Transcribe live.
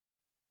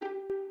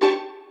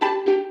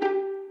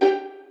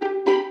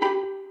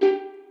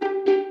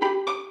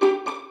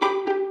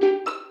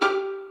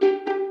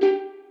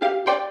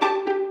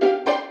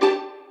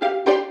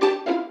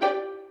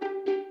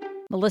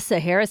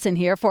Alyssa Harrison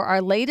here for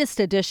our latest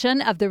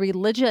edition of the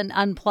Religion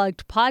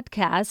Unplugged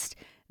podcast.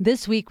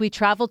 This week we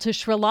travel to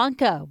Sri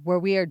Lanka, where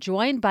we are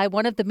joined by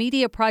one of the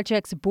Media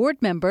Project's board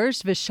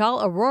members,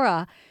 Vishal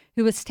Arora,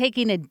 who is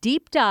taking a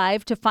deep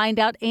dive to find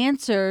out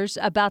answers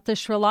about the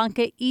Sri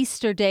Lanka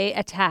Easter Day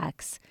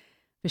attacks.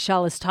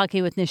 Vishal is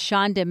talking with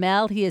Nishan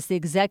Demel. He is the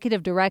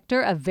executive director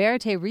of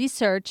Verite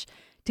Research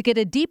to get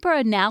a deeper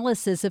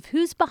analysis of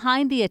who's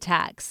behind the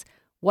attacks,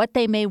 what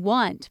they may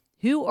want,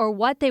 who or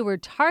what they were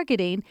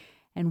targeting,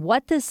 and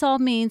what this all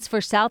means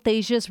for South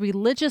Asia's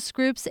religious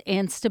groups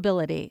and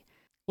stability.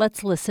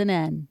 Let's listen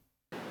in.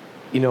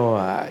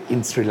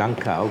 In Sri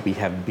Lanka, we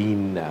have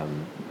been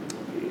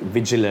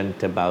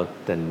vigilant about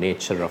the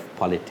nature of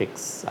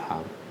politics,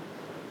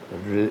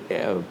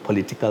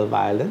 political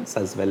violence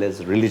as well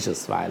as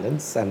religious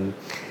violence, and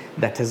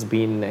that has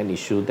been an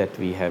issue that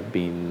we have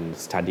been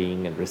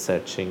studying and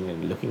researching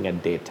and looking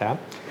at data.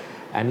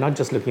 And not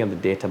just looking at the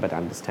data, but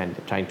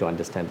trying to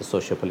understand the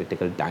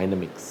socio-political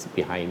dynamics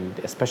behind,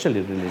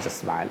 especially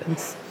religious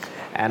violence.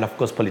 And of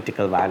course,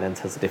 political violence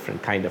has a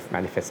different kind of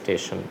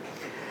manifestation.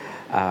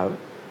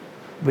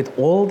 With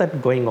all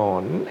that going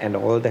on and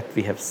all that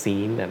we have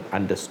seen and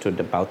understood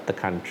about the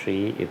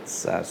country,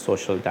 its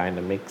social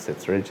dynamics,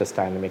 its religious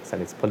dynamics,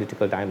 and its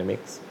political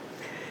dynamics,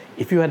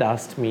 if you had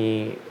asked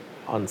me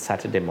on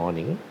Saturday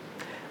morning,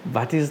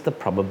 what is the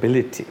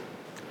probability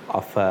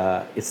of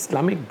an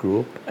Islamic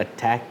group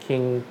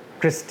attacking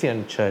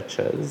Christian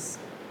churches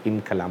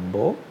in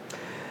Colombo,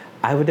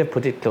 I would have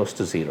put it close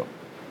to zero.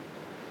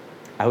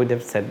 I would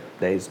have said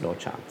there is no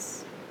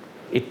chance.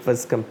 It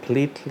was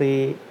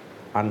completely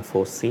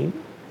unforeseen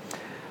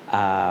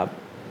by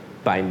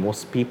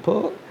most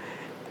people,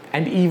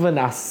 and even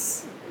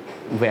us,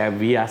 where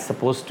we are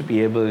supposed to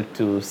be able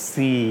to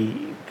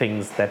see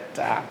things that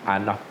are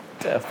not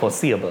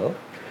foreseeable.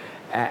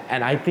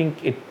 And I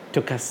think it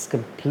took us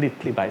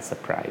completely by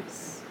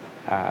surprise.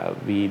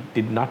 We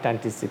did not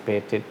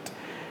anticipate it,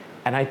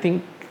 and I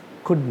think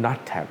could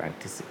not have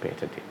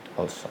anticipated it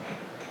also.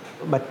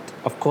 But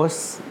of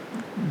course,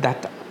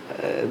 that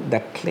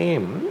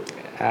claim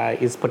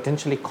is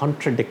potentially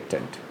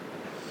contradicted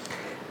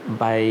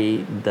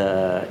by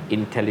the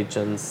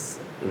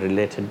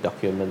intelligence-related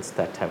documents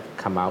that have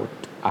come out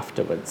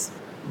afterwards.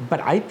 But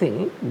I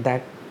think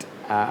that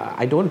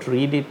I don't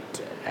read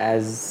it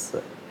as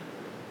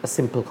a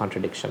simple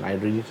contradiction. I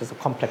read it as a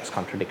complex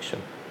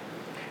contradiction.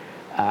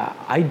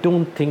 I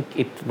don't think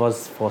it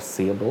was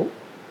foreseeable,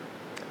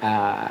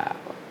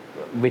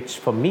 which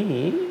for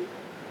me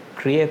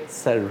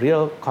creates a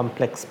real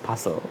complex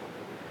puzzle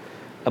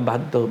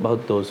about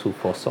those who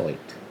foresaw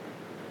it.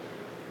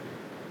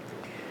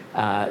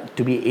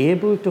 To be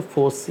able to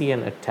foresee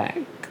an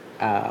attack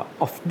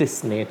of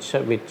this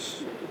nature, which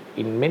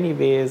in many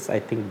ways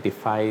I think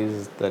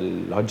defies the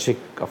logic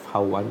of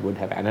how one would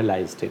have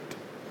analyzed it,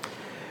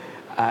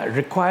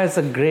 requires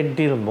a great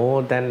deal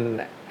more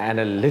than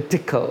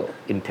analytical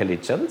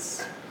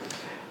intelligence.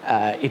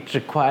 It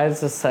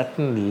requires a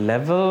certain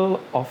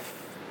level of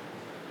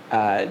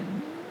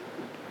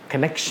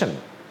connection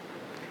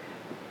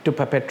to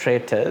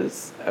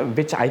perpetrators,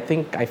 which I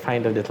think I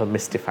find a little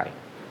mystifying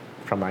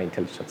from our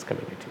intelligence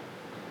community.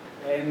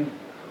 And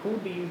who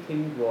do you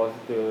think was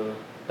the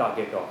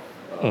target of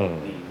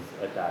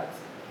these attacks?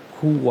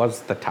 Who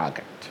was the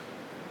target?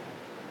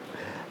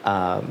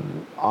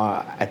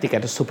 I think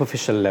at a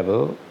superficial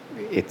level,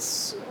 it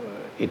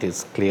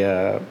is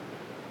clear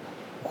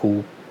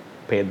who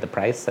paid the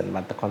price and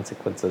what the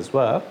consequences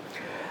were.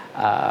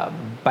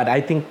 But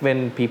I think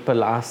when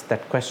people ask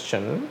that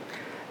question,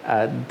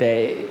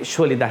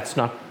 surely that's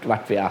not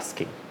what we're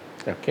asking.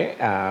 Okay,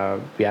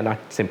 we are not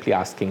simply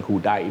asking who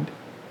died.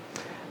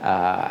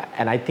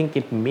 And I think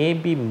it may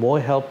be more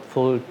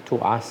helpful to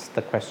ask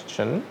the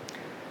question,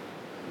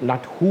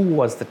 not who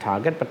was the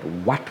target, but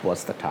what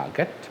was the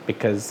target,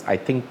 because I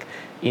think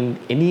in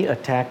any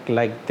attack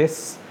like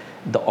this,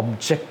 the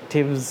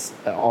objectives,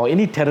 or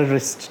any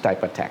terrorist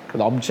type attack,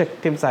 the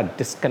objectives are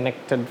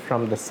disconnected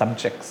from the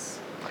subjects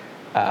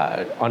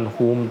on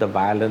whom the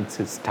violence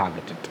is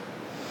targeted.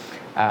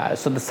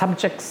 So the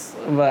subjects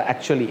were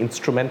actually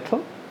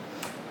instrumental,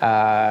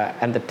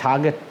 and the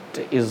target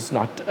is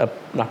not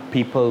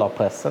people or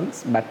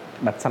persons,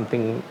 but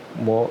something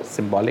more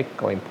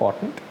symbolic or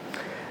important.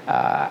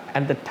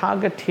 And the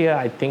target here,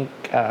 I think,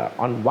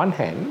 on one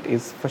hand,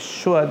 is for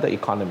sure the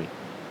economy,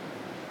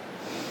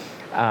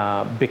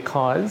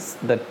 because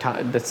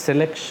the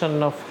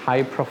selection of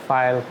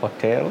high-profile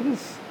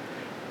hotels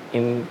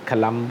in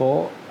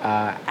Colombo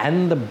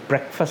and the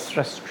breakfast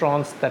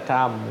restaurants that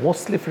are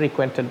mostly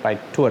frequented by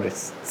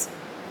tourists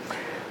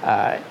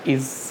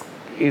is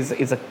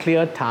a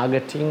clear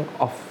targeting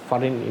of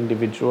foreign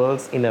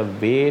individuals in a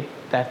way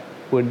that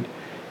would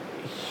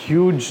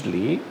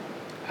hugely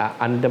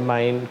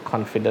undermine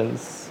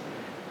confidence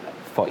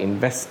for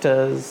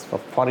investors, for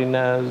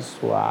foreigners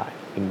who are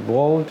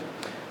involved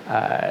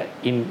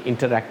in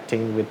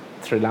interacting with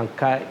Sri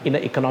Lanka in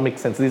an economic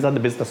sense. These are the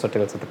business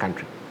hotels of the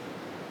country.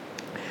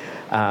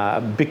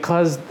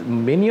 Because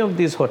many of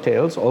these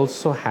hotels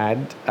also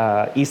had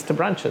Easter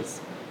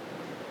brunches.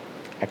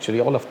 actually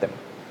all of them,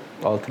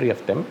 all three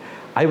of them.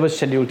 I was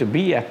scheduled to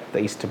be at the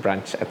Easter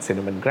brunch at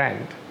Cinnamon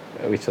Grand,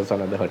 which was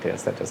one of the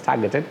hotels that was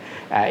targeted.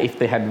 If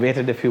they had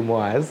waited a few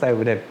more hours, I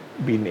would have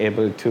been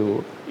able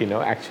to,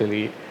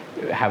 actually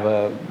have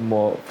a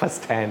more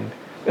first-hand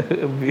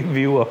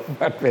view of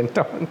what went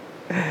on.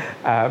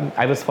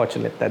 I was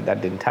fortunate that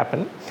that didn't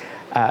happen.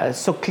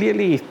 So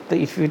clearly,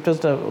 if it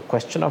was a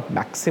question of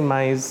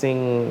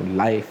maximizing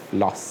life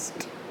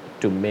lost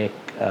to make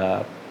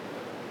a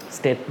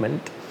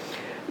statement,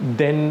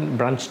 then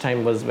brunch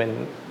time was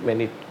when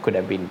it could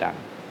have been done.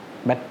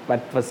 But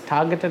what was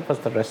targeted was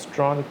the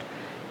restaurant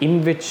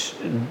in which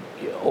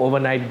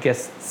overnight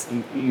guests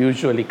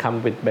usually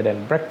come with bed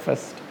and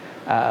breakfast,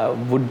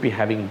 would be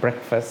having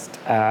breakfast.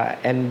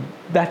 And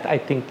that, I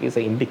think, is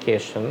an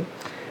indication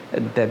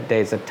that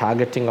there is a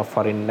targeting of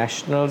foreign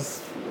nationals,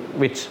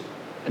 which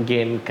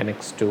again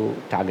connects to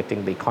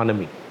targeting the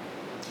economy.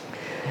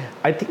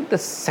 I think the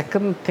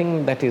second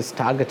thing that is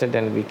targeted,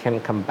 and we can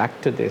come back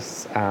to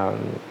this,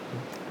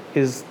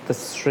 is the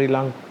Sri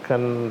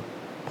Lankan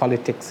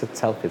politics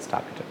itself is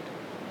targeted.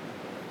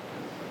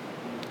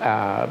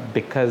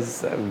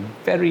 Because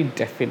very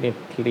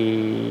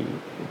definitely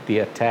the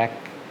attack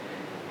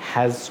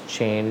has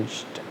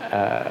changed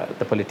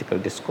the political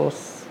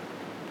discourse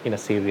in a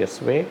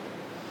serious way.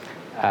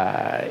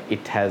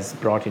 It has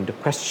brought into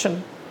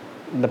question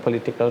the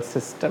political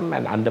system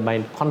and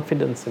undermined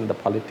confidence in the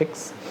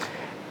politics.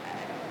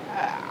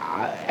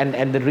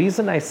 And the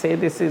reason I say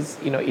this is,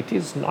 it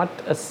is not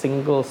a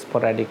single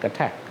sporadic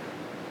attack,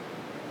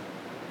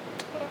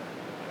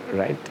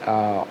 right?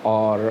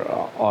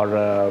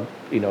 Or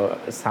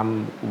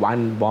some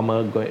one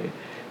bomber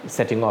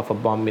setting off a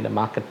bomb in a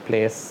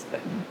marketplace.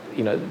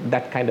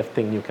 That kind of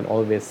thing you can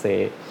always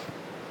say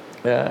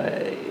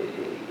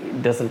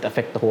doesn't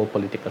affect the whole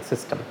political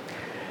system.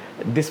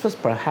 This was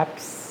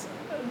perhaps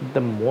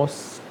the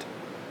most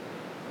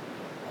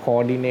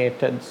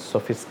coordinated,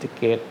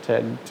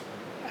 sophisticated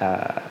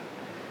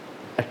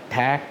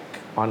attack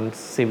on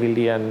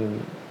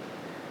civilian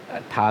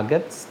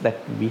targets that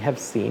we have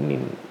seen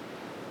in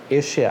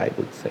Asia, I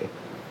would say.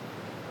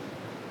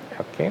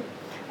 Okay,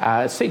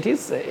 so it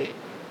is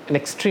an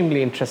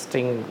extremely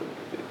interesting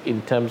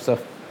in terms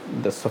of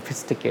the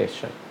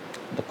sophistication,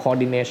 the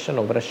coordination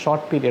over a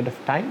short period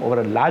of time, over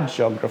a large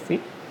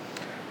geography,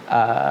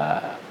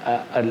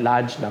 a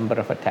large number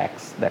of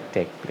attacks that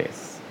take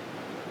place.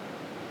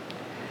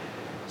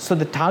 So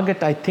the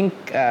target, I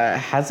think,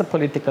 has a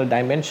political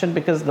dimension,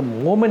 because the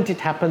moment it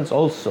happens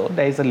also,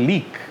 there is a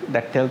leak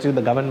that tells you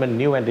the government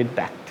knew and did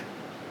that.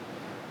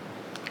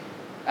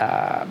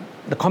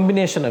 The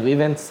combination of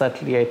events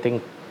certainly, I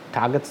think,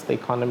 targets the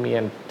economy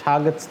and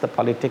targets the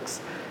politics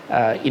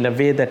in a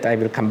way that I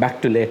will come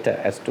back to later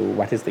as to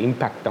what is the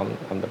impact on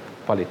the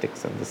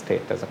politics and the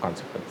state as a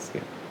consequence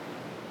here.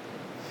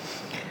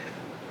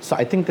 So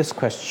I think this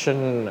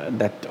question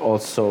that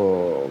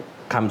also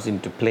comes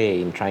into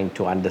play in trying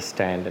to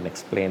understand and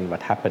explain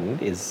what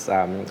happened is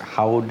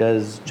how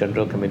does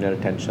general communal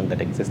tension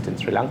that exists in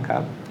Sri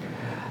Lanka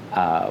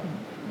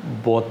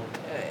both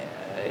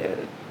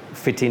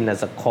fit in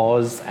as a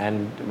cause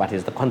and what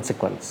is the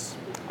consequence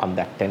on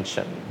that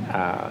tension.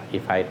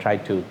 If I try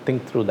to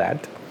think through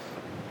that,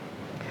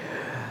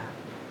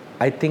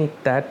 I think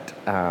that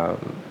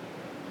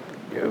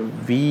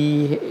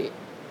we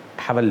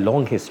have a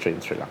long history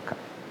in Sri Lanka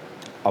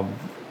of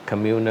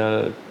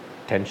communal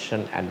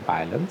tension and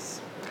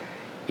violence.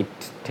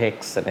 It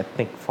takes an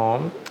ethnic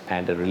form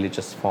and a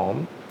religious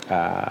form,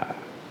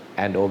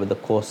 and over the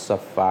course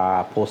of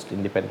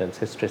post-independence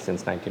history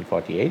since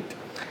 1948,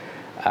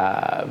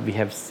 we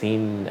have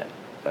seen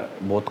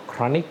both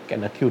chronic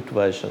and acute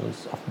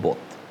versions of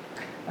both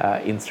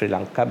in Sri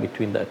Lanka,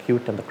 between the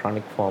acute and the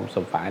chronic forms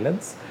of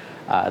violence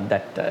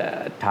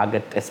that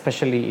target,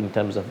 especially in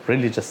terms of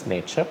religious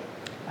nature,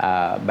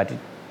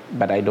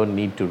 but I don't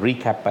need to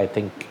recap, I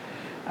think,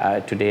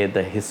 today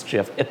the history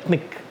of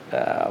ethnic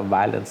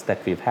violence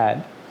that we've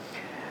had.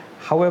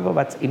 However,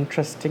 what's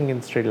interesting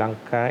in Sri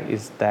Lanka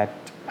is that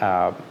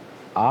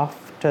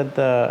after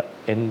the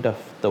end of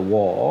the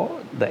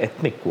war, the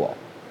ethnic war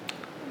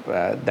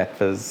that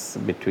was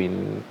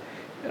between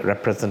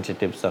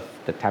representatives of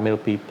the Tamil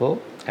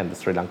people and the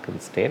Sri Lankan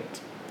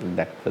state,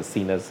 that was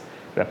seen as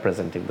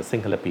representing the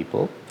Sinhala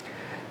people,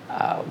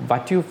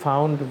 what you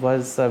found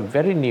was a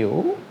very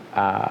new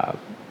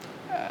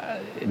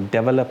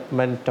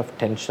development of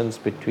tensions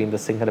between the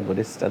Sinhala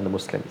Buddhists and the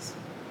Muslims.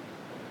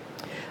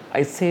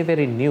 I say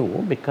very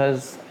new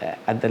because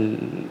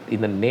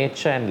in the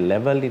nature and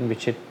level in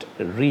which it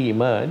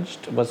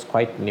re-emerged was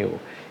quite new.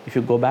 If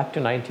you go back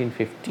to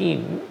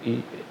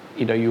 1915,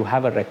 you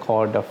have a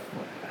record of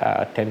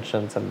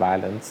tensions and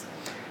violence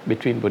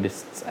between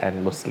Buddhists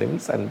and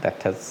Muslims, and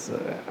that has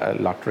a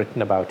lot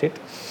written about it.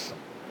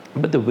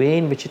 But the way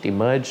in which it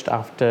emerged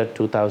after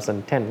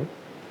 2010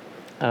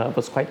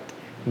 was quite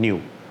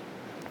new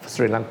for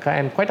Sri Lanka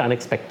and quite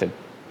unexpected.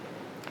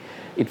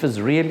 It was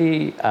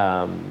really,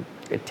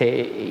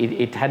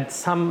 it had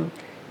some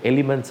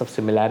elements of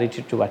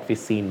similarity to what we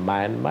see in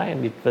Myanmar,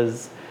 and it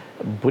was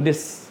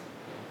Buddhist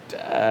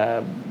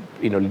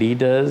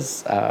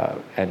leaders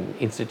and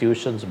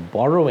institutions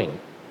borrowing,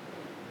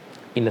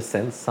 in a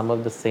sense, some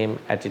of the same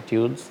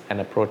attitudes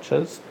and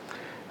approaches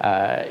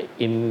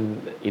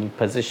in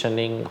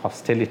positioning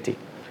hostility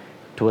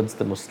towards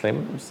the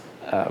Muslims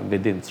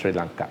within Sri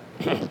Lanka.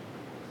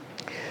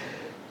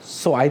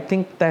 So I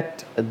think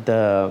that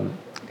the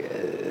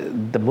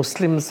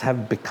Muslims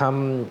have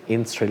become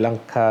in Sri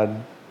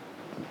Lanka,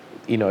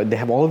 they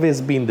have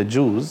always been the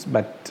Jews,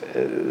 but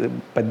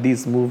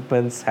these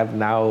movements have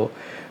now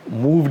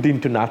moved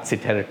into Nazi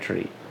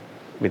territory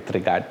with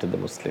regard to the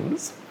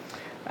Muslims.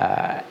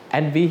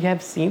 And we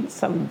have seen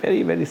some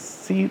very, very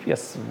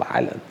serious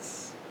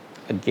violence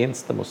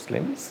against the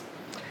Muslims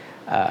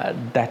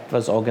that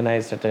was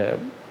organized at a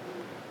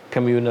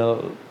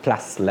communal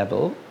plus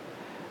level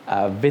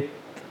with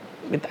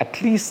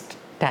at least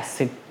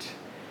tacit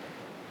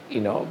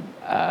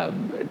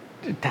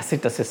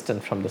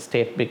assistance from the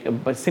state,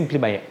 but simply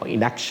by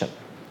inaction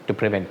to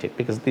prevent it,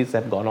 because these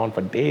have gone on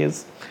for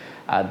days.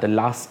 The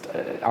last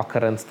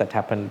occurrence that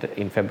happened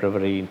in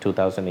February in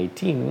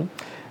 2018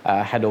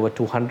 had over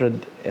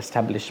 200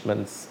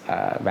 establishments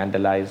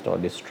vandalized or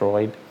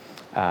destroyed,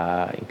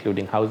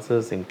 including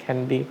houses in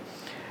Kandy.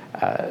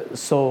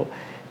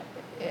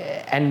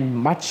 And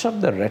much of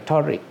the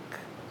rhetoric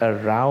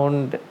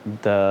around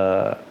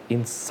the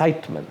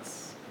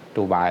incitements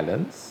to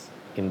violence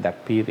in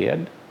that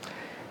period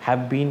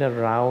have been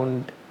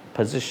around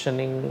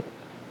positioning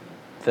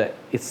the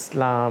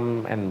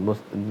Islam and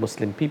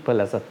Muslim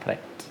people as a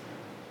threat.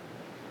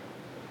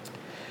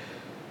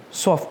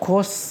 So, of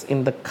course,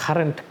 in the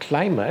current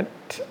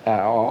climate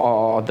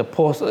or the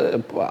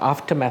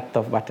aftermath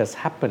of what has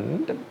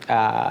happened,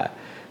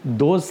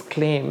 those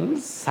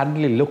claims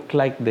suddenly look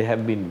like they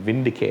have been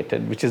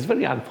vindicated, which is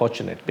very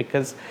unfortunate,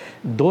 because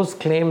those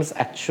claims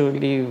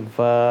actually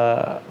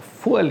were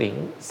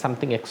fueling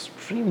something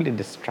extremely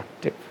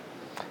destructive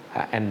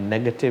and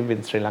negative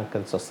in Sri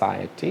Lankan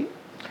society.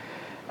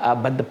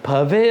 But the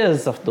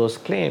purveyors of those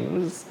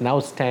claims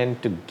now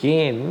stand to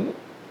gain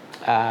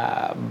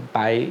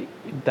by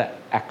the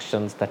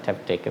actions that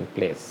have taken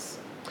place.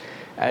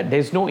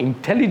 There's no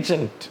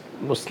intelligent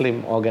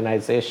Muslim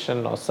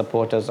organization or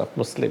supporters of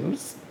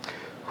Muslims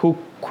who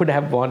could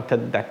have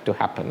wanted that to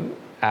happen,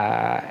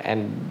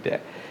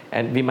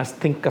 and we must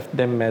think of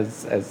them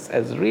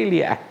as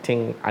really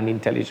acting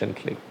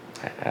unintelligently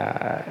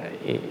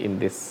in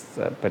this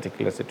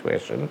particular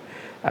situation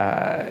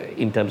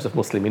in terms of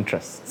Muslim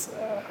interests,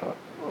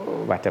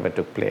 whatever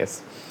took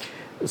place.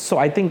 So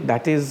I think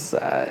that is,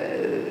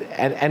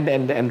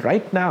 and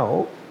right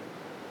now,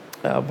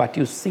 what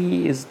you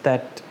see is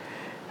that,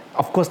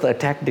 of course, the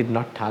attack did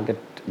not target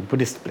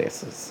Buddhist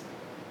places.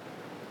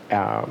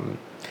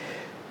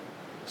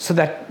 So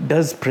that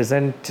does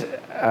present,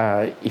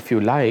 if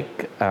you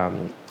like,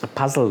 a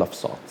puzzle of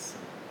sorts.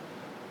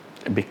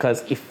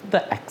 Because if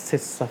the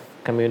axis of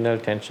communal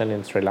tension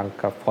in Sri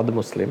Lanka for the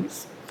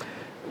Muslims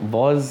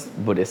was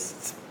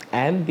Buddhists,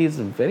 and these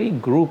very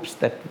groups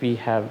that we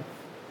have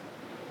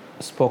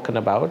spoken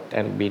about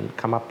and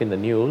come up in the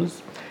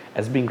news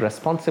as being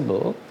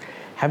responsible,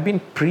 have been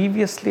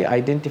previously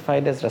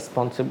identified as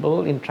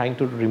responsible in trying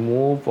to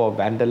remove or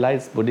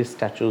vandalize Buddhist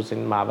statues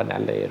in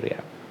Mavanala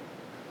area.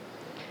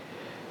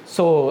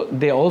 So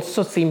they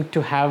also seem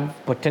to have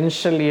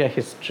potentially a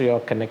history or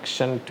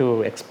connection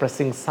to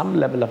expressing some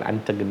level of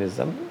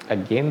antagonism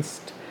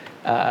against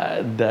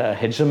the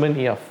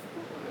hegemony of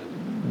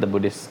the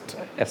Buddhist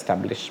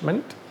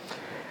establishment.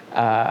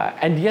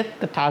 And yet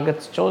the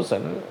targets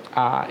chosen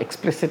are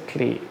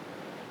explicitly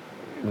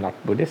not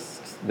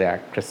Buddhists, they are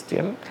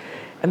Christian.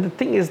 And the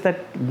thing is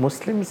that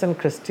Muslims and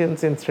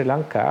Christians in Sri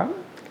Lanka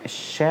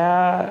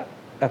share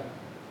a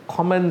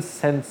common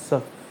sense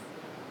of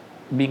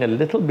being a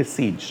little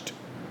besieged.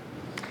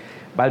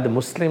 While the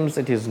Muslims,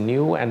 it is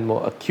new and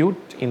more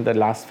acute in the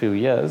last few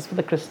years, for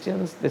the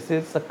Christians, this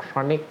is a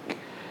chronic,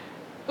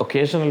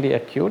 occasionally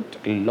acute,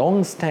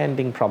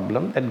 long-standing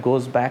problem that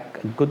goes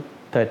back a good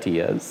 30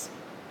 years,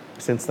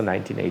 since the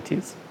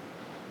 1980s.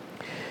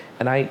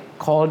 And I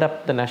called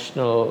up the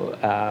National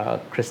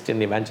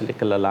Christian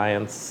Evangelical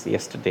Alliance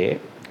yesterday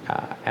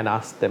and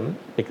asked them,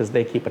 because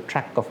they keep a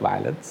track of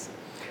violence,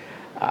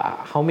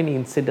 how many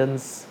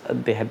incidents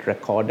they had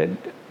recorded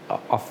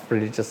of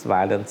religious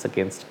violence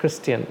against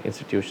Christian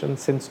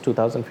institutions since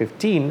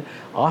 2015,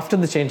 after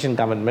the change in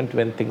government,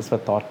 when things were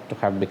thought to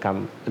have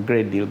become a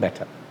great deal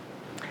better.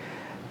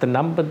 The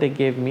number they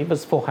gave me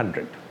was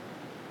 400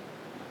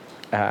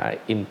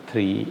 in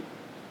 3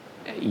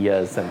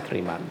 years and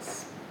 3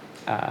 months.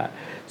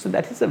 So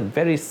that is a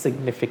very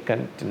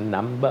significant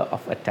number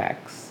of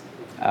attacks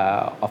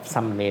of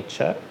some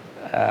nature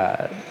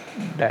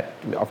that,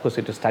 of course,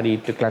 we have to study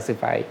to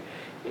classify,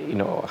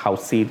 how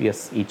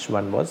serious each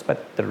one was.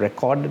 But the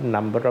recorded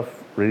number of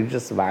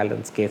religious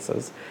violence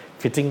cases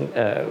fitting,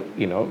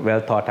 well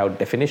thought out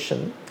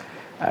definition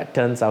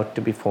turns out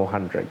to be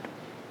 400.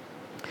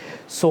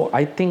 So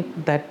I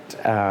think that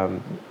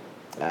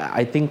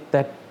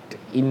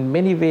in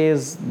many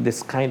ways,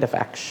 this kind of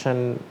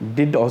action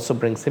did also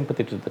bring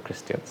sympathy to the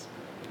Christians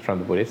from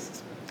the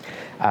Buddhists.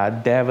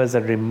 There was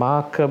a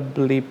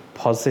remarkably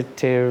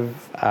positive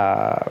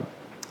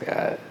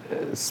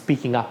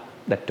speaking up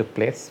that took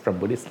place from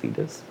Buddhist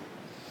leaders,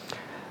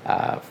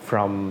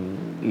 from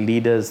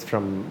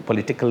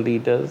political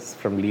leaders,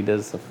 from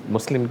leaders of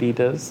Muslim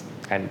leaders,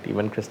 and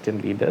even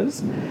Christian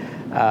leaders.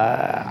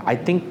 I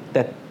think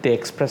that they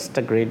expressed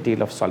a great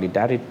deal of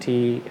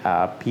solidarity.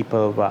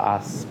 People were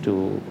asked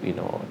to,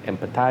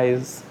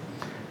 empathize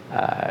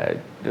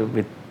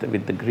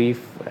with the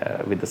grief,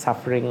 with the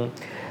suffering.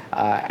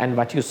 And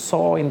what you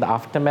saw in the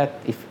aftermath,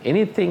 if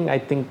anything, I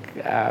think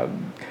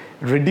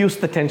reduced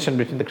the tension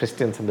between the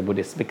Christians and the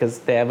Buddhists, because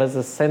there was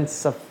a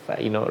sense of,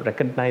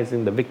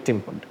 recognizing the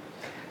victimhood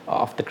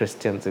of the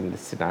Christians in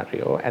this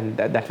scenario. And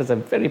that was a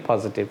very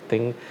positive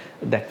thing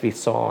that we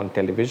saw on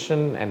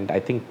television, and I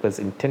think was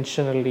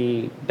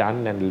intentionally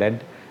done and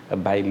led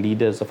by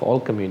leaders of all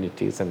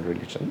communities and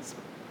religions.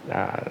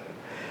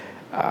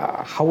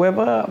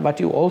 However, what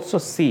you also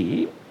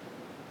see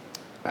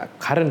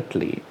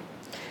currently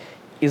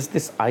is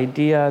this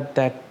idea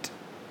that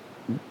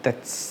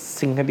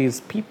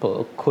Sinhalese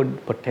people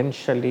could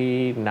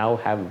potentially now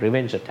have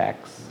revenge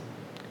attacks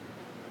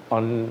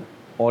on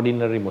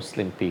ordinary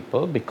Muslim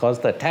people because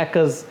the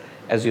attackers,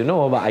 as you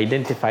know, were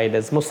identified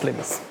as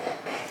Muslims.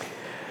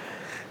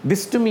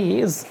 This to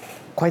me is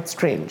quite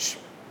strange.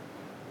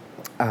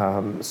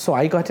 So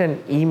I got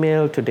an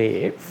email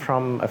today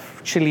from a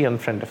Chilean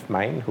friend of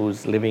mine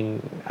who's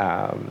living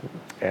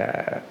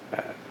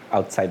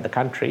outside the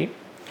country.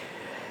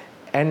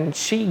 And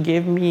she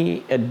gave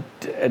me a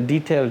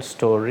detailed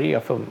story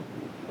of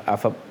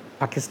a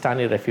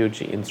Pakistani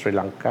refugee in Sri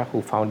Lanka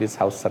who found his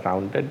house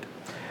surrounded,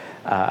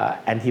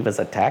 and he was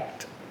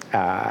attacked.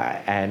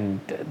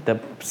 And the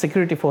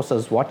security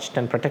forces watched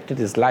and protected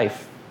his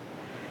life,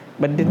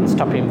 but didn't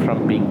stop him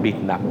from being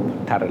beaten up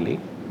thoroughly.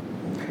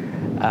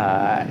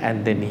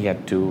 And then he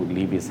had to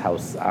leave his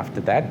house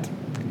after that.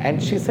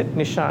 And she said,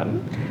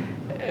 Nishan,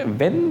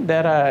 when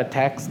there are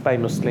attacks by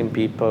Muslim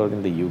people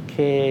in the UK,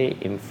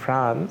 in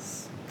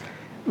France,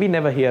 we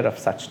never hear of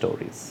such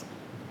stories.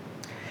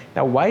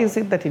 Now, why is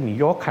it that in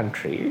your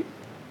country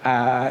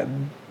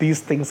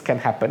these things can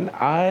happen?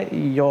 Are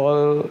you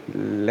all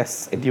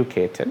less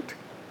educated?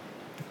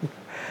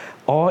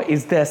 Or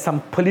is there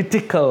some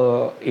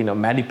political,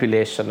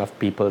 manipulation of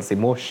people's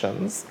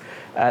emotions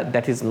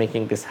that is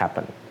making this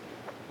happen?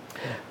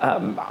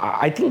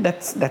 I think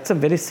that's a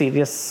very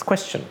serious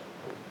question.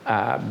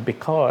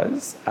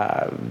 Because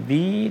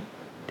we,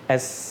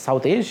 as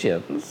South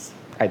Asians,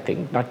 I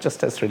think, not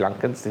just as Sri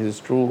Lankans, this is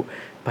true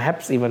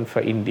perhaps even for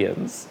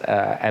Indians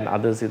and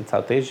others in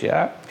South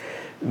Asia,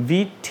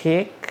 we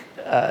take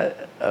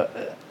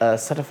a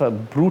sort of a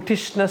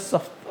brutishness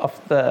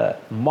of the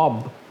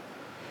mob,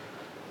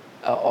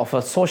 of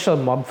a social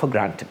mob for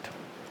granted,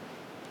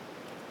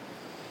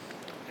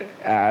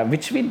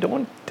 which we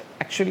don't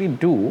actually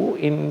do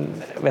in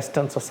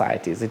Western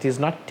societies. It is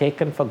not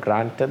taken for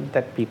granted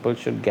that people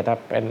should get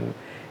up and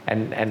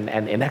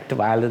enact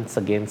violence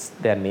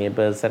against their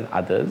neighbors and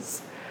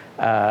others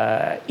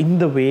in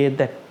the way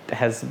that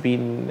has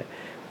been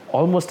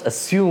almost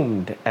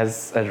assumed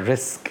as a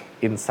risk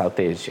in South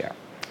Asia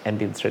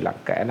and in Sri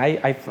Lanka. And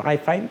I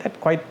find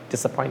that quite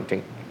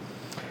disappointing.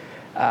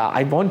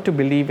 I want to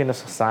believe in a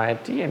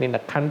society and in a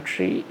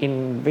country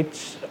in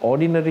which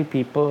ordinary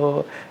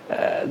people,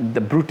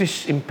 the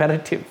brutish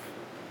imperative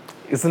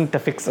isn't a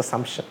fixed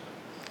assumption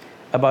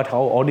about how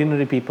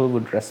ordinary people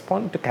would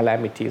respond to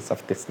calamities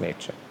of this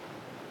nature.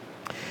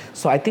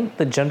 So I think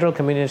the general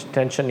community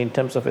tension in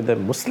terms of whether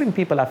Muslim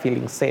people are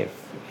feeling safe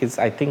is,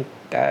 I think,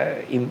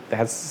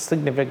 has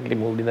significantly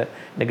moved in a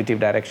negative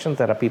direction.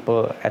 There are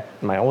people at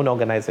my own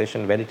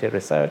organization, Verite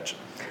Research,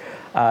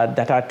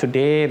 that are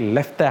today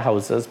left their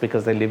houses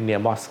because they live near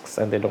mosques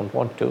and they don't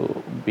want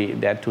to be,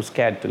 they're too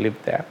scared to live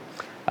there.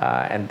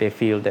 And they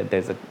feel that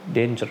there's a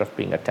danger of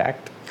being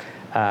attacked.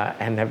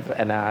 And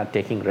are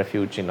taking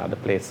refuge in other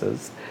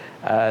places.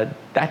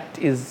 That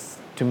is,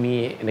 to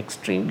me, an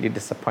extremely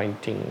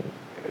disappointing.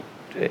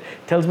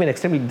 Tells me an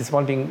extremely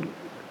disappointing,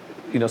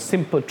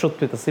 simple truth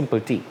with a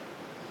simple T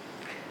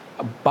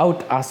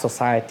about our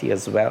society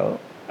as well.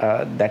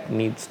 That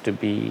needs to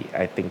be,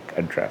 I think,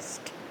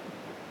 addressed.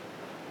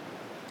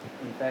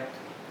 In fact,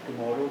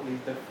 tomorrow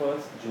is the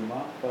first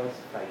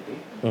Friday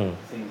since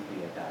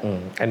the attack.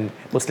 And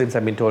Muslims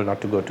have been told not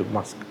to go to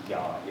mosque.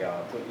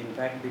 Yeah. So in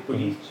fact, the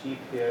police chief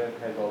here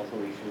has also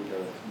issued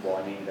a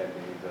warning that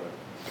there is a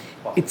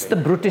possibility. It's the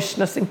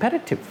brutishness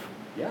imperative.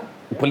 Yeah.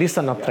 Police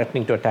are not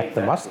threatening to attack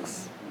the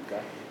mosques.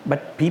 Exactly.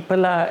 But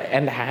people are,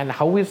 and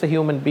how is a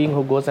human being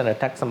who goes and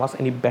attacks a mosque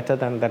any better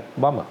than that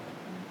bomber?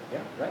 Yeah,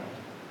 right.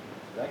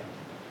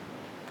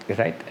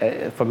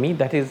 Right? For me,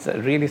 that is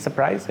really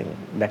surprising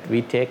that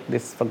we take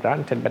this for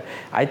granted. But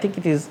I think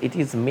it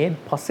is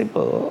made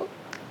possible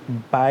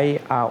by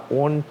our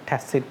own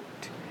tacit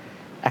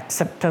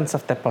acceptance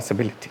of that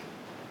possibility.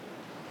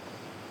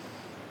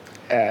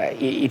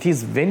 It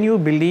is when you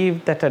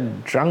believe that a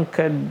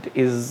drunkard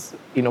is,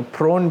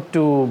 prone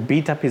to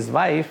beat up his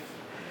wife,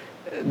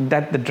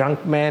 that the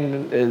drunk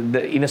man,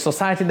 in a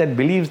society that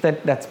believes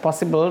that that's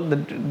possible,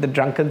 the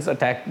drunkards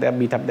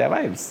beat up their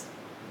wives.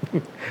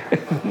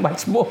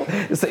 Much more.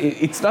 So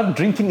it's not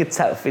drinking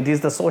itself, it is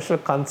the social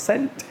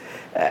consent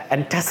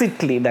and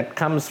tacitly that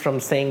comes from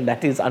saying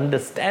that is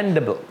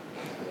understandable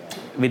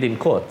within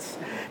quotes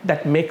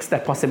that makes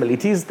that possible.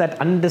 It is that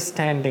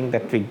understanding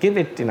that we give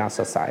it in our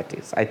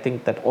societies, I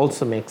think, that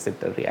also makes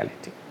it a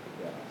reality.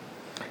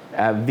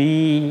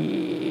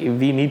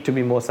 We need to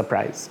be more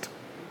surprised,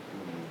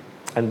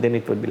 and then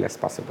it would be less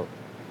possible.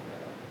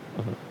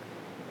 And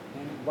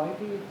why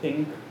do you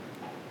think,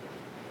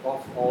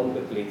 of all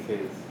the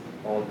places,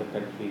 all the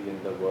countries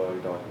in the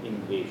world or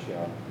in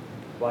Asia,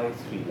 why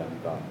Sri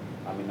Lanka?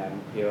 I mean, I'm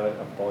here,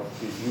 of course,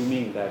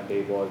 presuming that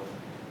there was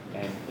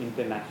an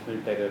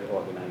international terror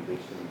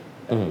organization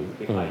that is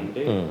behind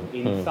it,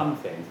 in some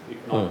sense,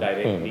 if not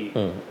directly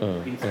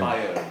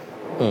inspired.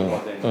 It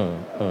wasn't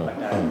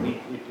attack.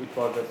 It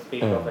was a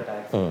spate of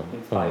attacks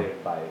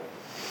inspired by.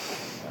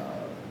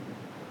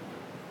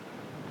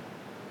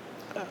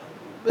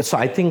 So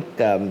I think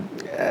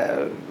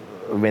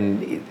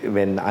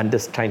when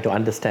trying to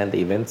understand the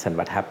events and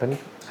what happened,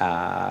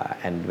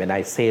 and when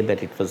I say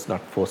that it was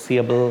not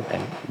foreseeable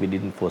and we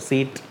didn't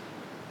foresee it,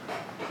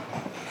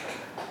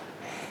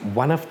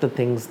 one of the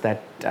things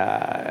that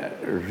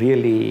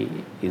really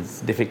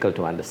is difficult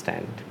to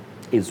understand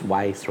is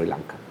why Sri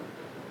Lanka.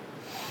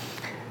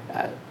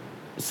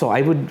 So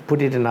I would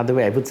put it another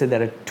way. I would say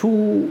there are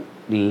two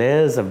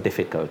layers of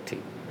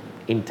difficulty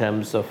in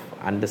terms of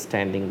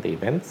understanding the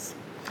events.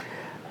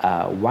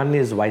 One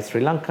is why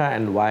Sri Lanka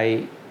and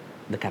why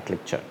the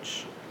Catholic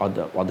Church or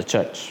the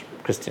church,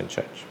 Christian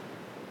church.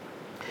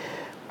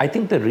 I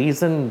think the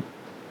reason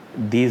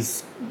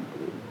these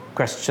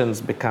questions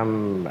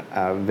become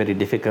very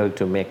difficult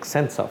to make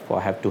sense of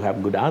or have to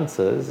have good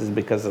answers is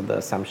because of the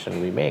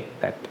assumption we make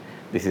that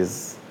this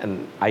is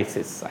an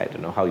ISIS. I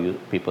don't know how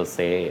people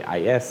say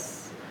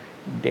IS,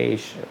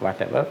 Daesh,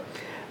 whatever,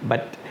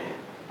 but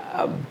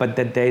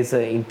that there is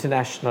an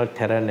international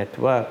terror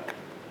network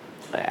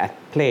at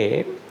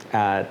play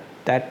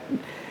that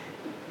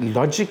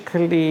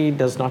logically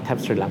does not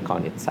have Sri Lanka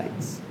on its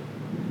sides,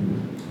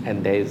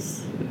 and there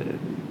is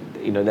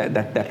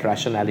that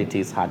rationality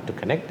is hard to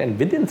connect, and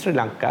within Sri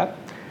Lanka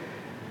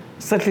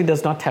certainly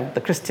does not have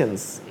the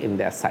Christians in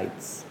their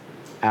sights.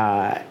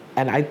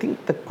 And I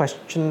think the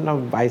question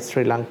of why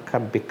Sri Lanka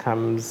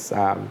becomes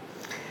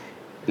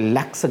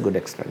lacks a good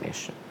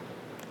explanation,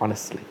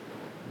 honestly,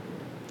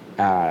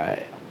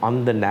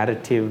 on the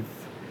narrative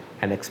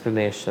and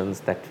explanations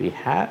that we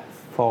have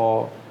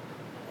for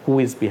who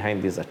is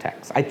behind these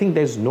attacks. I think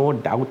there's no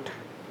doubt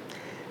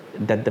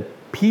that the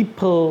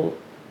people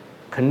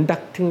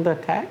conducting the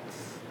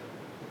attacks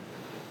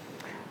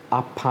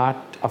are part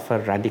of a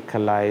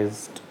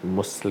radicalized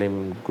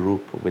Muslim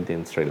group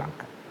within Sri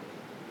Lanka.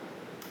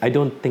 I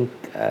don't think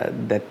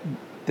that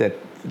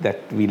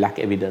we lack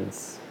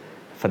evidence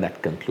for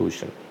that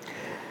conclusion.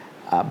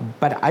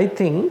 But I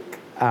think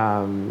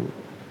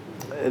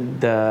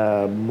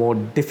the more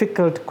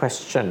difficult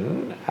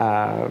question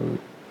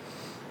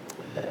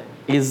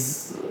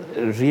is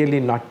really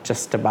not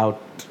just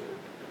about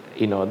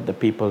the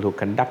people who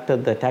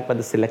conducted the attack, but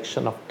the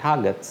selection of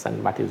targets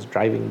and what is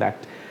driving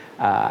that,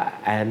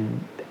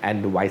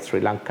 and why Sri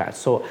Lanka.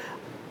 So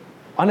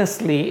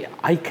honestly,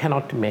 I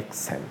cannot make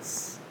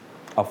sense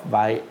of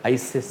why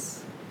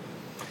ISIS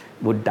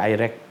would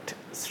direct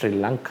Sri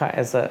Lanka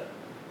as a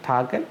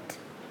target,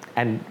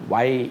 and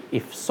why,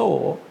 if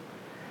so,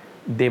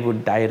 they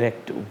would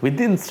direct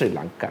within Sri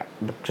Lanka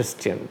the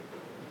Christians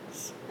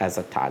as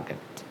a target.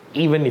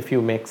 Even if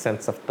you make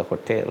sense of the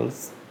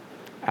hotels,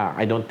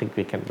 I don't think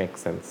we can make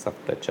sense of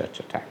the church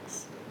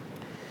attacks.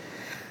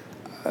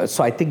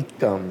 So I think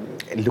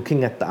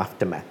looking at the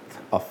aftermath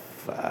of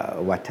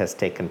what has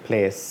taken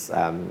place,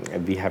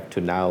 we have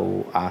to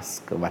now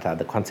ask what are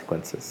the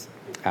consequences.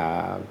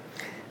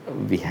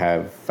 We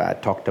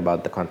have talked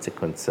about the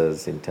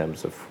consequences in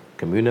terms of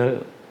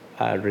communal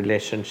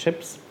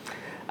relationships,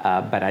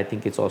 but I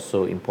think it's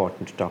also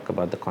important to talk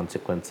about the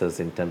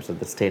consequences in terms of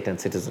the state and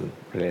citizen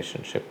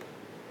relationship.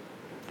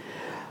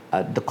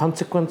 The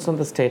consequence on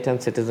the state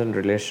and citizen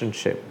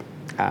relationship,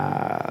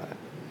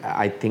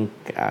 I think,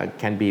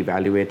 can be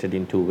evaluated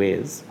in two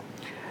ways.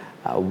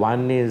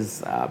 One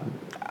is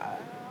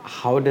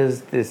how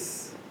does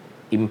this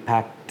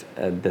impact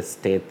the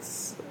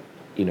state's,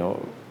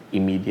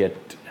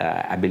 immediate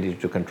ability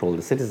to control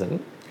the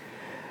citizen?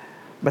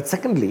 But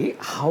secondly,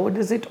 how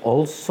does it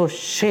also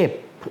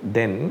shape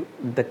then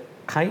the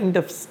kind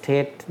of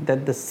state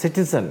that the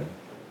citizen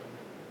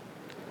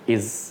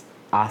is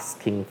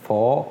asking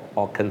for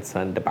or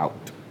concerned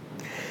about?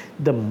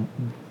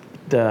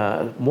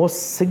 The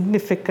most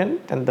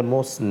significant and the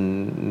most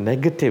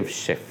negative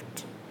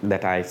shift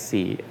that I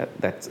see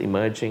that's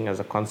emerging as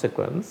a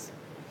consequence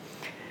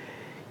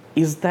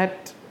is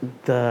that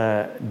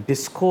the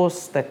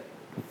discourse that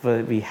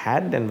we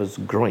had and was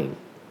growing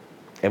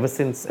ever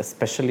since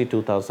especially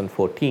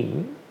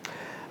 2014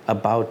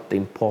 about the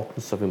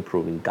importance of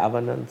improving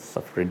governance,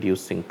 of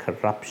reducing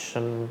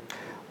corruption,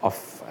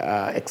 of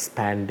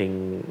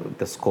expanding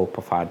the scope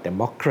of our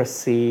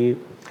democracy.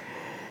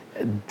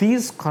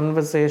 These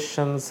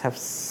conversations have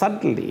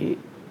suddenly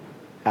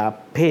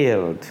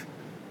paled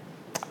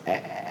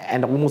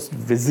and almost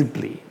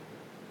visibly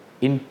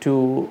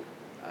into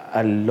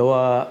a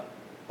lower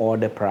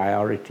order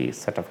priority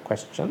set of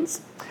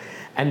questions.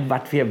 And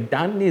what we have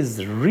done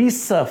is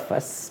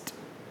resurfaced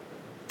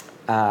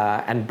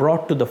and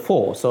brought to the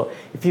fore. So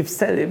if you've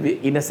said,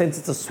 in a sense,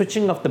 it's a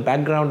switching of the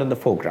background and the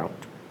foreground.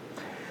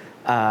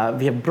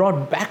 We have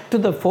brought back to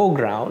the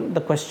foreground the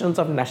questions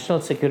of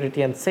national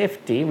security and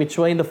safety, which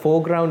were in the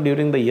foreground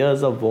during the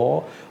years of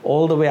war,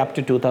 all the way up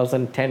to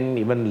 2010,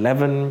 even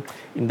 11,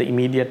 in the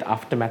immediate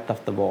aftermath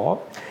of the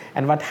war.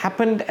 And what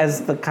happened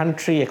as the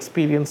country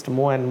experienced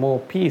more and more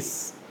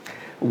peace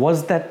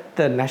was that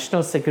the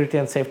national security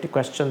and safety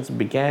questions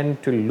began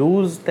to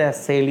lose their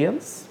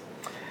salience,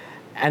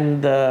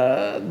 and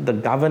the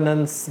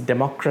governance,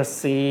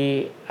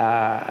 democracy,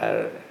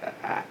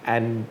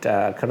 and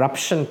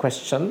corruption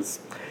questions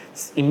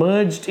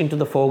emerged into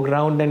the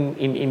foreground and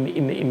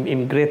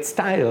in great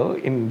style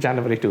in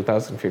January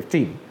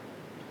 2015.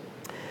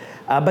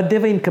 But they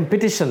were in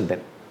competition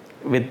then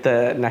with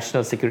the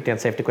national security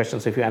and safety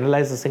questions. So if you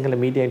analyze the singular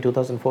media in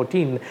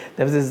 2014,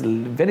 there was this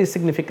very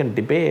significant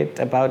debate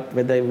about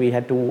whether we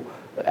had to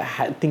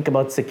think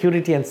about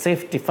security and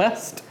safety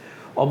first,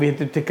 or we had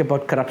to think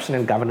about corruption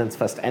and governance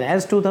first. And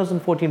as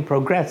 2014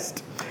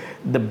 progressed,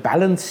 the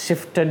balance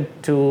shifted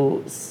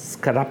to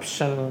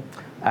corruption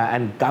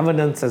and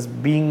governance as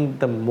being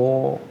the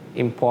more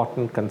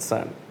important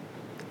concern.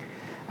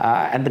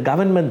 And the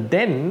government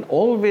then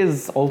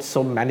always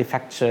also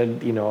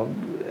manufactured,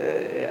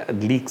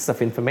 leaks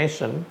of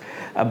information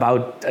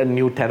about a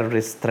new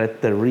terrorist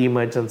threat, the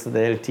re-emergence of the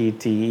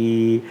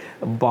LTTE,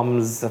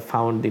 bombs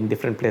found in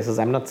different places.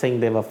 I'm not saying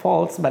they were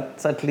false,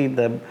 but certainly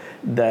the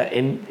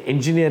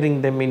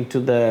engineering them into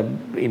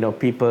the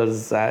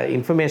people's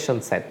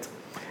information set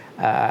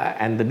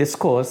and the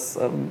discourse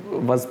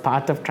was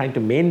part of trying to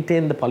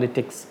maintain the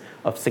politics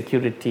of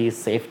security,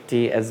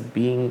 safety as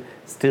being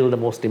still the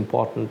most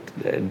important,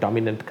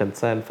 dominant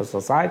concern for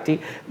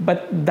society.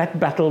 But that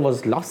battle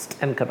was lost,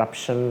 and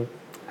corruption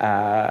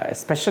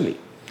especially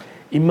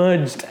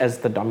emerged as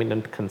the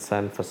dominant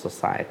concern for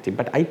society.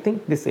 But I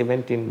think this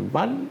event in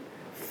one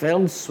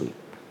fell sweep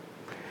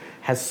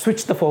has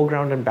switched the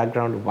foreground and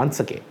background once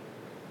again.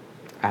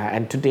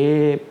 And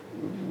today,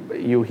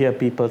 you hear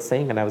people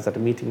saying, and I was at a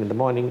meeting in the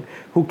morning,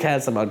 who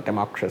cares about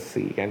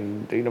democracy?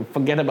 And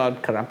forget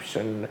about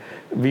corruption.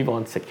 We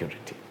want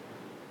security.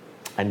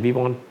 And we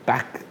want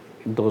back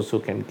those who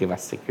can give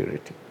us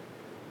security.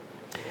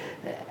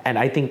 And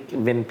I think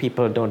when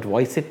people don't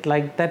voice it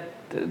like that,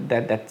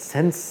 that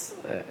sense,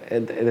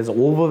 there's an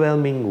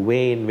overwhelming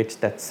way in which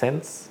that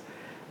sense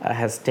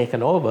has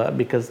taken over,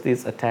 because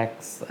these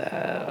attacks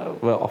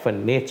were of a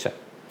nature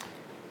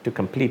to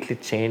completely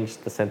change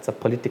the sense of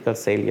political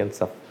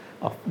salience of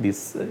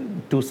these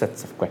two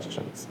sets of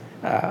questions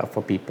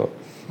for people.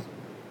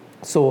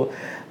 So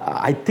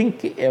I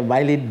think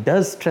while it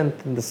does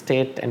strengthen the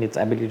state and its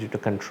ability to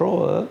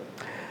control,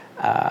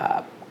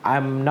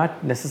 I'm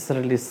not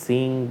necessarily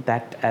seeing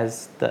that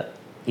as the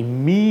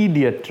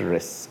immediate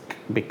risk,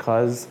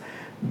 because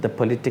the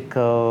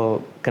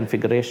political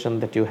configuration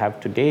that you have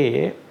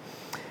today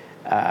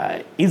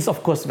is,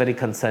 of course, very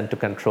concerned to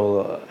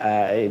control,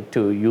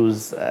 to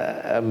use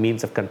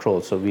means of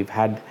control. So we've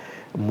had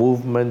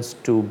movements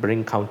to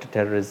bring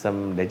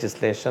counterterrorism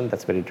legislation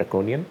that's very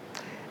draconian,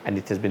 and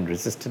it has been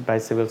resisted by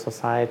civil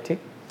society.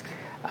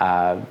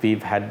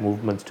 We've had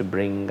movements to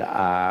bring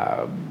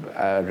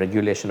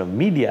regulation of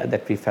media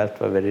that we felt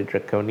were very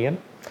draconian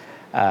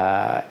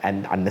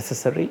and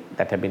unnecessary,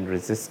 that have been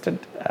resisted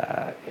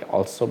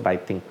also by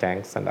think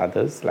tanks and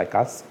others like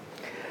us.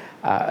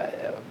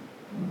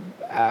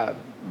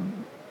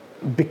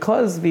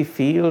 Because we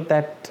feel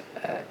that,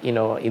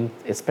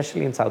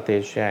 especially in South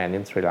Asia and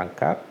in Sri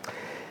Lanka,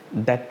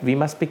 that we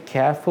must be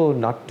careful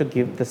not to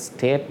give the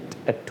state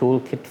a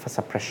toolkit for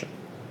suppression.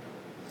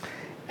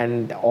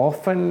 And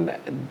often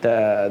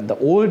the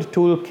old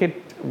toolkit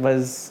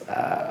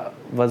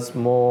was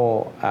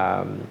more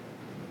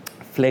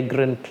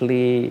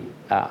flagrantly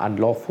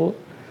unlawful.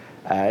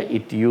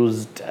 It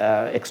used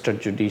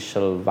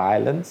extrajudicial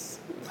violence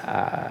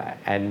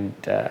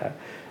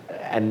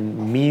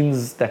and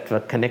means that were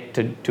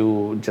connected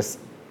to just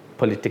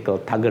political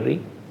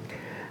thuggery.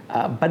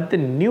 But the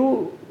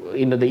new,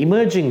 the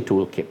emerging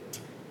toolkit,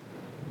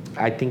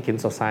 I think in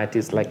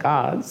societies like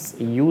ours,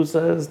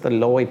 uses the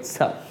law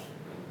itself,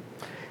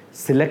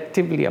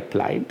 selectively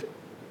applied,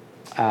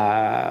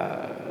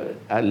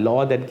 a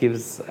law that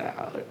gives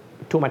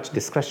too much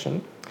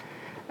discretion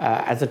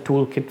as a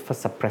toolkit for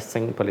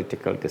suppressing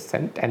political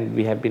dissent, and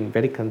we have been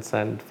very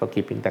concerned for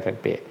keeping that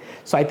at bay.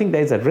 So I think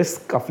there is a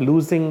risk of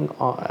losing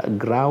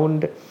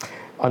ground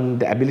on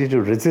the ability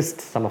to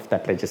resist some of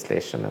that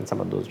legislation and some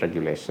of those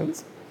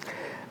regulations.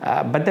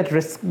 But that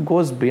risk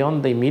goes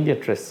beyond the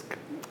immediate risk.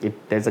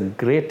 There's a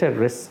greater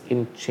risk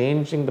in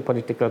changing the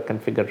political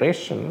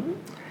configuration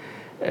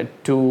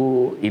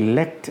to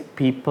elect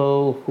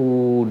people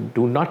who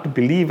do not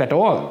believe at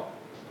all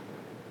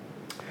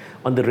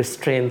on the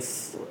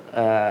restraints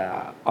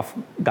of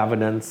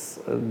governance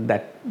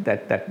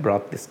that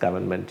brought this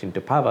government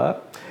into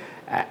power.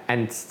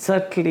 And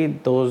certainly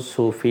those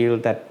who feel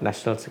that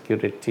national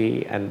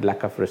security and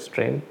lack of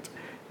restraint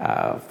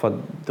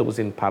for those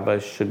in power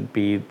should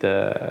be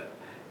the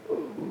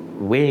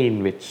way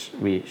in which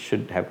we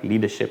should have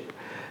leadership,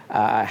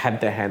 had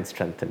their hands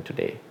strengthened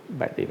today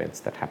by the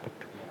events that happened.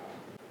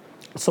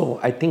 So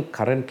I think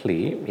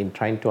currently, in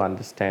trying to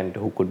understand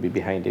who could be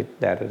behind it,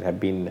 there have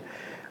been,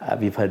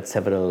 we've heard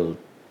several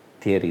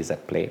theories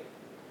at play.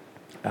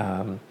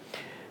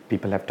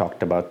 People have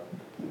talked about,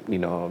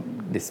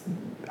 this.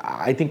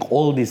 I think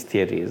all these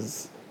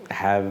theories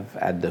have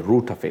at the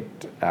root of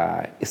it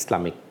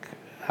Islamic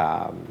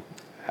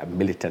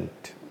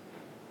militant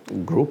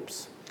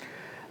groups,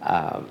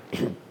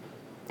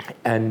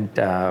 and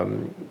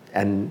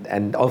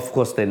of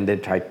course then they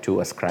try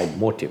to ascribe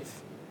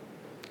motive.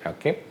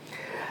 Okay,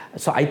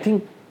 so I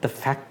think the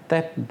fact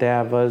that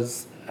there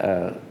was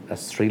a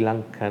Sri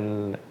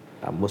Lankan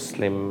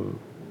Muslim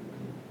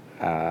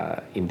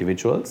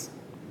individuals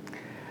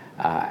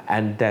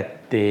and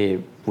that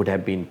they would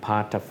have been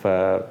part of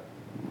a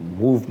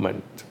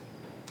movement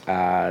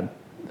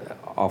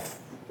of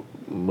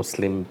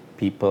Muslim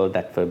people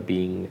that were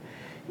being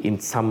in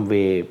some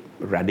way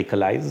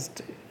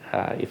radicalized,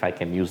 if I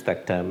can use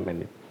that term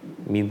and it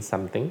means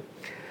something.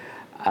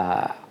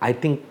 I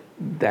think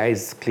there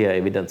is clear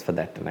evidence for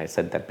that, and I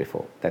said that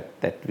before,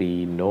 that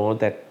we know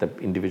that the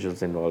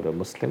individuals involved were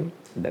Muslim,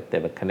 that they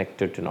were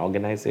connected to an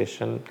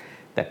organization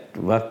that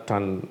worked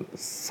on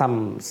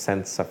some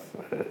sense of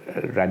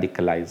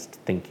radicalized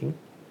thinking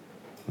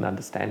and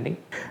understanding.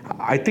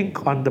 I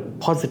think on the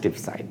positive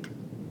side,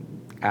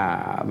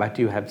 what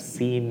you have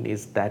seen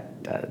is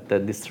that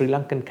the Sri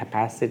Lankan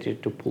capacity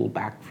to pull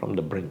back from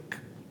the brink.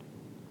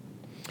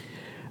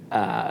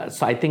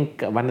 So I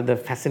think one of the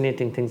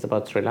fascinating things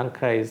about Sri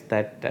Lanka is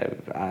that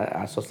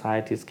our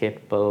society is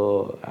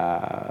capable,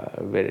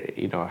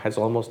 has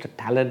almost a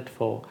talent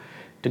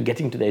to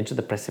getting to the edge of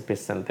the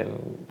precipice and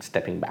then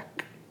stepping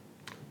back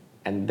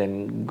and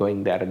then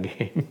going there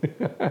again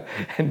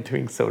and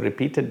doing so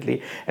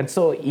repeatedly. And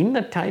so in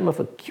a time of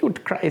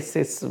acute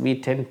crisis, we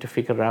tend to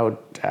figure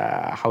out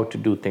how to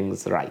do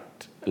things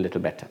right a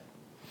little better.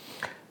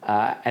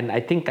 And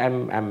I think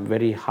I'm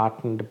very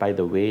heartened by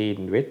the way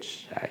in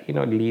which,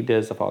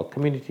 leaders of all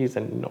communities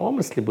and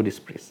enormously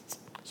Buddhist priests.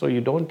 So you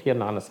don't hear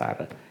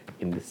Nanasara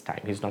in this time.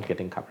 He's not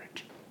getting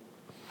coverage.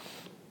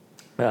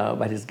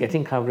 But he's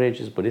getting coverage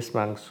is Buddhist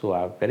monks who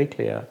are very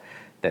clear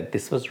that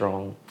this was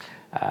wrong,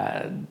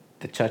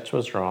 the church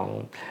was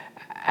wrong,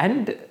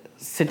 and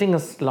sitting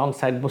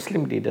alongside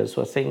Muslim leaders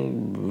who are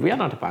saying, we are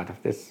not a part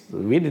of this,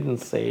 we didn't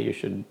say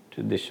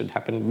this should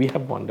happen, we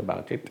have warned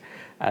about it,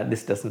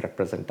 this doesn't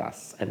represent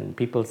us. And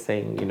people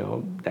saying,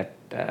 that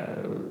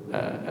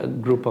a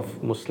group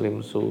of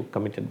Muslims who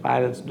committed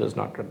violence does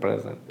not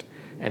represent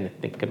an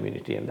ethnic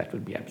community, and that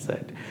would be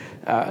absurd.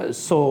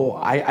 So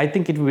I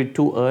think it would be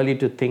too early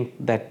to think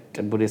that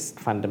Buddhist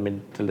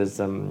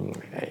fundamentalism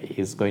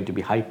is going to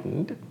be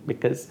heightened,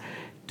 because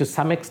to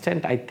some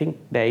extent I think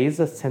there is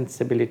a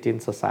sensibility in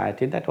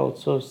society that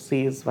also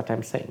sees what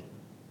I'm saying,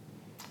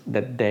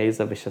 that there is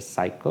a vicious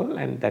cycle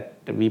and that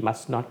we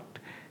must not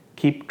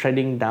keep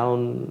treading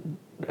down,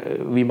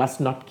 we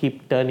must not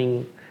keep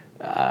turning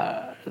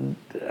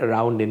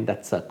around in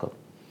that circle.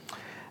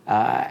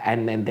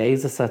 And there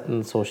is a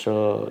certain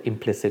social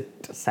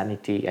implicit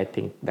sanity, I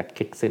think, that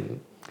kicks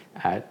in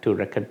to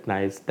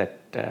recognize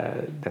that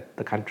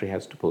the country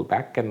has to pull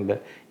back, and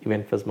the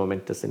event was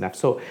momentous enough.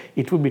 So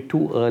it would be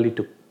too early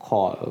to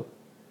call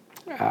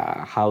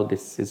how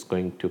this is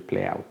going to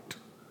play out.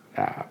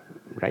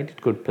 Right?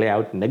 It could play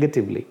out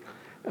negatively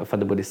for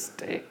the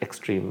Buddhist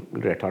extreme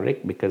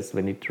rhetoric, because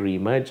when it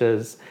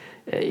reemerges,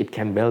 it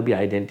can well be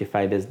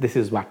identified as this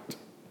is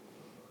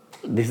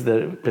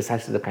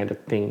precisely the kind of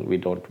thing we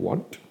don't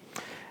want,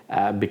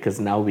 because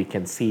now we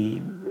can see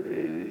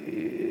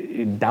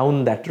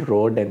down that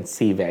road and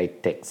see where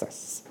it takes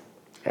us.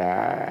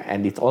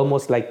 And it's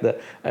almost like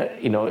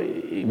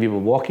we were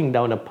walking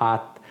down a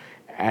path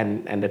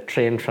and a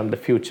train from the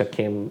future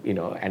came,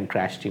 and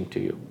crashed into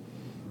you,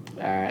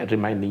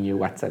 reminding you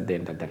what's at the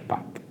end of that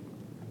path.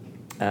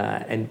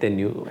 And then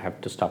you have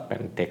to stop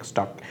and take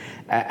stock.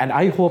 And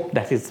I hope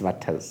that is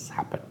what has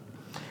happened,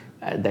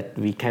 that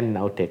we can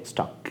now take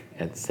stock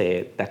and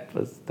say that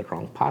was the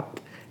wrong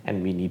path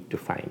and we need to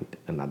find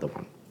another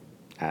one.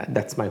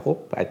 That's my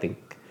hope. I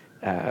think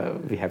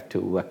we have to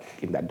work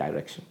in that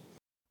direction.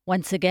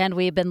 Once again,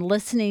 we've been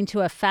listening to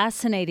a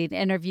fascinating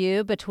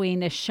interview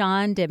between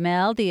Ishan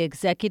Demel, the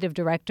executive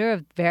director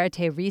of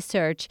Verite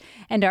Research,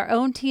 and our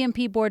own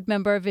TMP board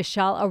member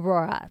Vishal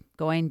Arora,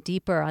 going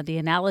deeper on the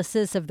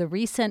analysis of the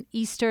recent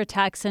Easter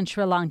attacks in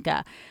Sri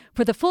Lanka.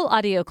 For the full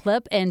audio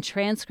clip and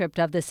transcript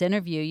of this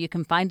interview, you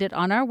can find it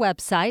on our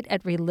website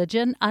at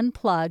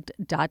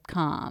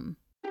religionunplugged.com.